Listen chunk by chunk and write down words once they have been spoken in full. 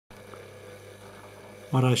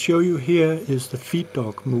What I show you here is the feed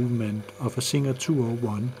dog movement of a Singer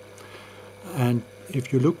 201, and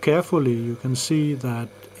if you look carefully you can see that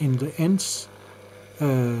in the ends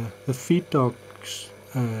the feed dog's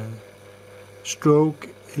stroke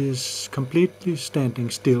is completely standing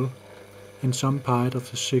still in some part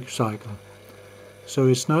of the cycle. So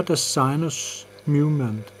it's not a sinus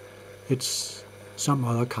movement, it's some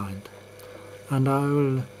other kind. And I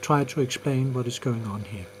will try to explain what is going on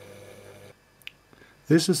here.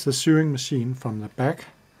 This is the sewing machine from the back,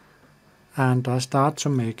 and I start to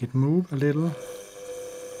make it move a little.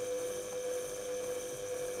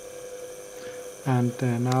 And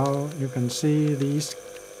now you can see this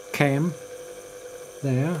cam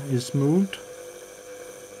there is moved,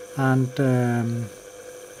 and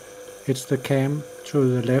it's the cam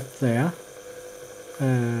to the left there,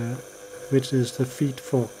 which is the feed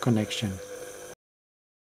fork connection.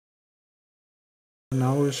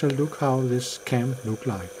 Now we shall look how this cam look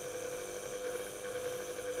like.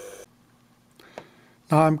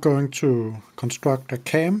 Now I'm going to construct a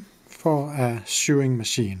cam for a sewing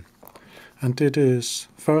machine. And it is,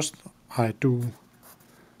 first I do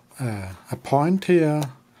a point here,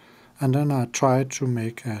 and then I try to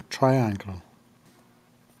make a triangle.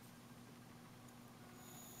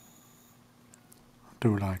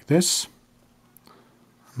 Do like this,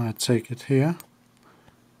 and I take it here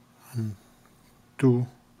and do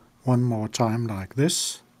one more time like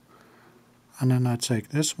this, and then I take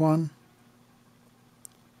this one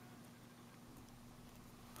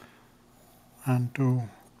and do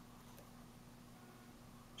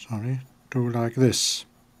like this.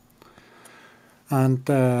 And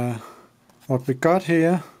what we got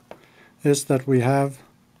here is that we have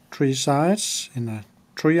three sides in a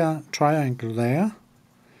triangle there,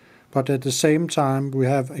 but at the same time we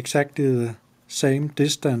have exactly the same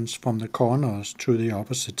distance from the corners to the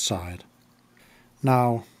opposite side.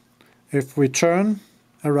 Now, if we turn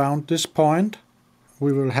around this point,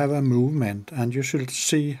 we will have a movement, and you should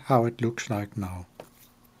see how it looks like now.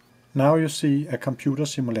 Now you see a computer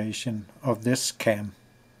simulation of this cam.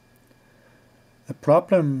 The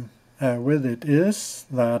problem with it is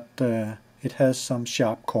that it has some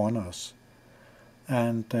sharp corners,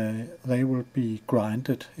 and they will be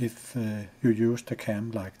grinded if you use the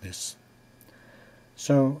cam like this.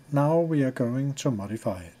 So now we are going to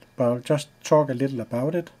modify it, but I'll just talk a little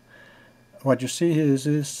about it. What you see here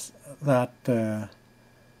is that the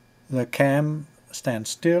cam stands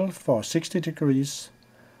still for 60 degrees,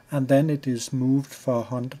 and then it is moved for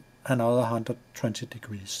another 120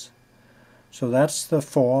 degrees. So that's the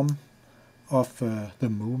form of the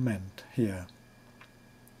movement here.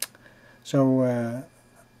 So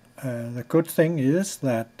the good thing is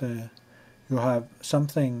that you have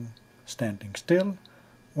something standing still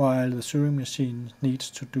while the sewing machine needs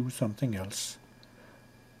to do something else.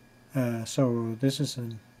 So this is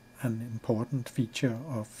an important feature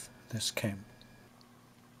of this cam.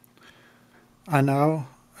 I now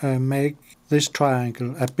make this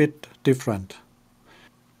triangle a bit different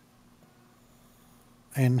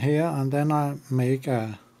in here, and then I make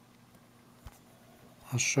a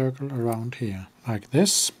circle around here like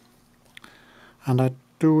this, and I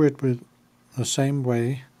do it with the same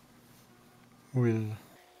way with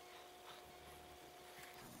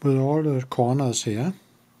all the corners here,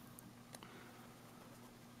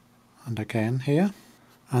 and again here,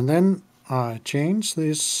 and then I change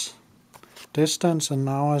this distance, and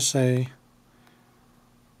now I say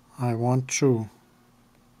I want to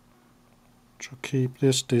keep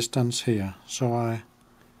this distance here, so I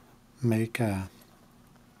make it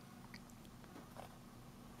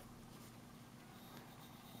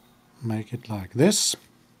like this,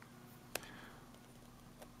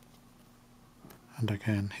 and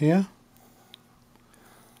again here.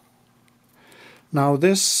 Now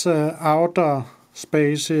this outer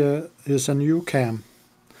space here is a new cam,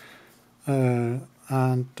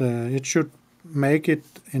 and it should make it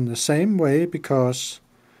in the same way, because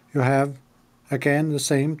you have again the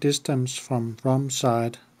same distance from one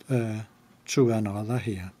side to another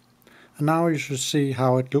here. And now you should see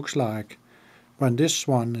how it looks like when this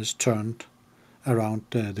one is turned around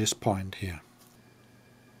this point here.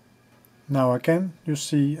 Now again you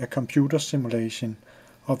see a computer simulation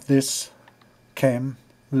of this cam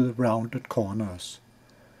with rounded corners,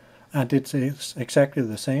 and it is exactly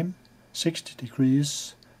the same, 60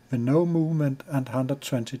 degrees with no movement and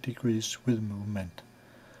 120 degrees with movement.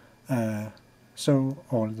 So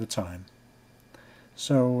all the time.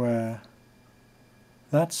 So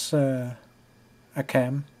that's a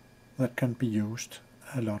cam that can be used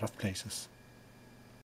a lot of places.